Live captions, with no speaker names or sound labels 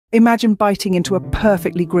Imagine biting into a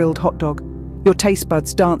perfectly grilled hot dog, your taste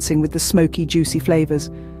buds dancing with the smoky, juicy flavors.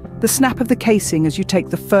 The snap of the casing as you take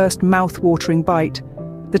the first mouth-watering bite,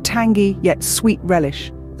 the tangy yet sweet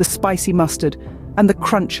relish, the spicy mustard, and the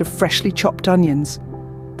crunch of freshly chopped onions.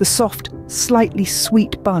 The soft, slightly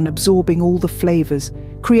sweet bun absorbing all the flavors,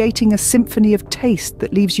 creating a symphony of taste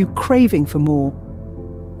that leaves you craving for more.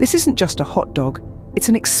 This isn't just a hot dog, it's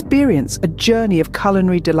an experience, a journey of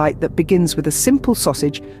culinary delight that begins with a simple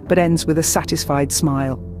sausage but ends with a satisfied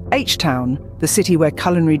smile. H-Town, the city where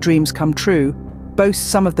culinary dreams come true, boasts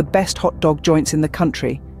some of the best hot dog joints in the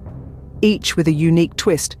country. Each with a unique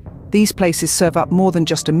twist, these places serve up more than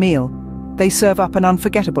just a meal. They serve up an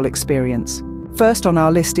unforgettable experience. First on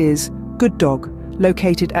our list is Good Dog,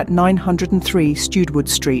 located at 903 Stewartwood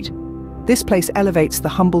Street. This place elevates the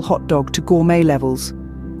humble hot dog to gourmet levels.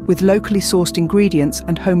 With locally sourced ingredients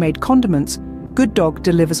and homemade condiments, Good Dog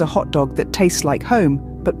delivers a hot dog that tastes like home,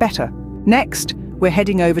 but better. Next, we're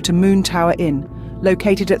heading over to Moon Tower Inn,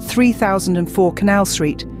 located at 3004 Canal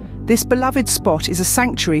Street. This beloved spot is a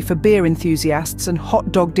sanctuary for beer enthusiasts and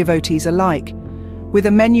hot dog devotees alike. With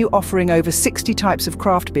a menu offering over 60 types of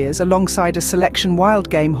craft beers alongside a selection wild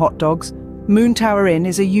game hot dogs, Moon Tower Inn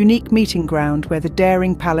is a unique meeting ground where the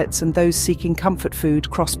daring palates and those seeking comfort food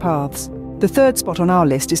cross paths. The third spot on our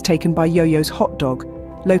list is taken by Yo-Yo's Hot Dog,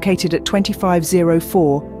 located at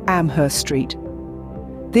 2504 Amherst Street.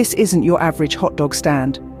 This isn't your average hot dog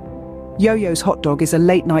stand. Yo-Yo's Hot Dog is a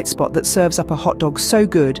late-night spot that serves up a hot dog so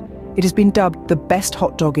good, it has been dubbed the best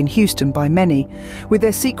hot dog in Houston by many. With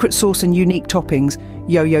their secret sauce and unique toppings,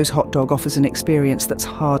 Yo-Yo's Hot Dog offers an experience that's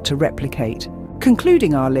hard to replicate.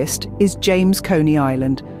 Concluding our list is James Coney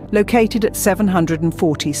Island, located at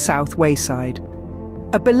 740 South Wayside.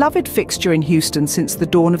 A beloved fixture in Houston since the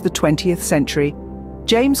dawn of the 20th century,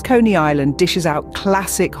 James Coney Island dishes out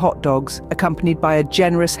classic hot dogs accompanied by a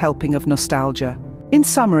generous helping of nostalgia. In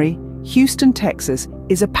summary, Houston, Texas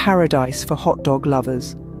is a paradise for hot dog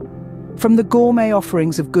lovers. From the gourmet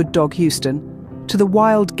offerings of Good Dog Houston, to the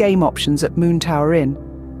wild game options at Moon Tower Inn,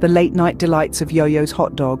 the late-night delights of Yo-Yo's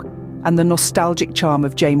Hot Dog, and the nostalgic charm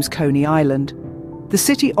of James Coney Island, the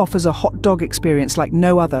city offers a hot dog experience like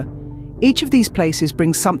no other. Each of these places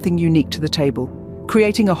brings something unique to the table,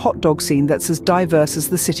 creating a hot dog scene that's as diverse as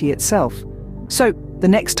the city itself. So, the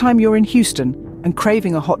next time you're in Houston and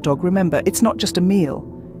craving a hot dog, remember, it's not just a meal.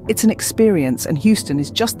 It's an experience, and Houston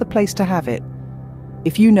is just the place to have it.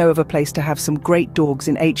 If you know of a place to have some great dogs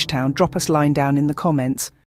in H-Town, drop us a line down in the comments.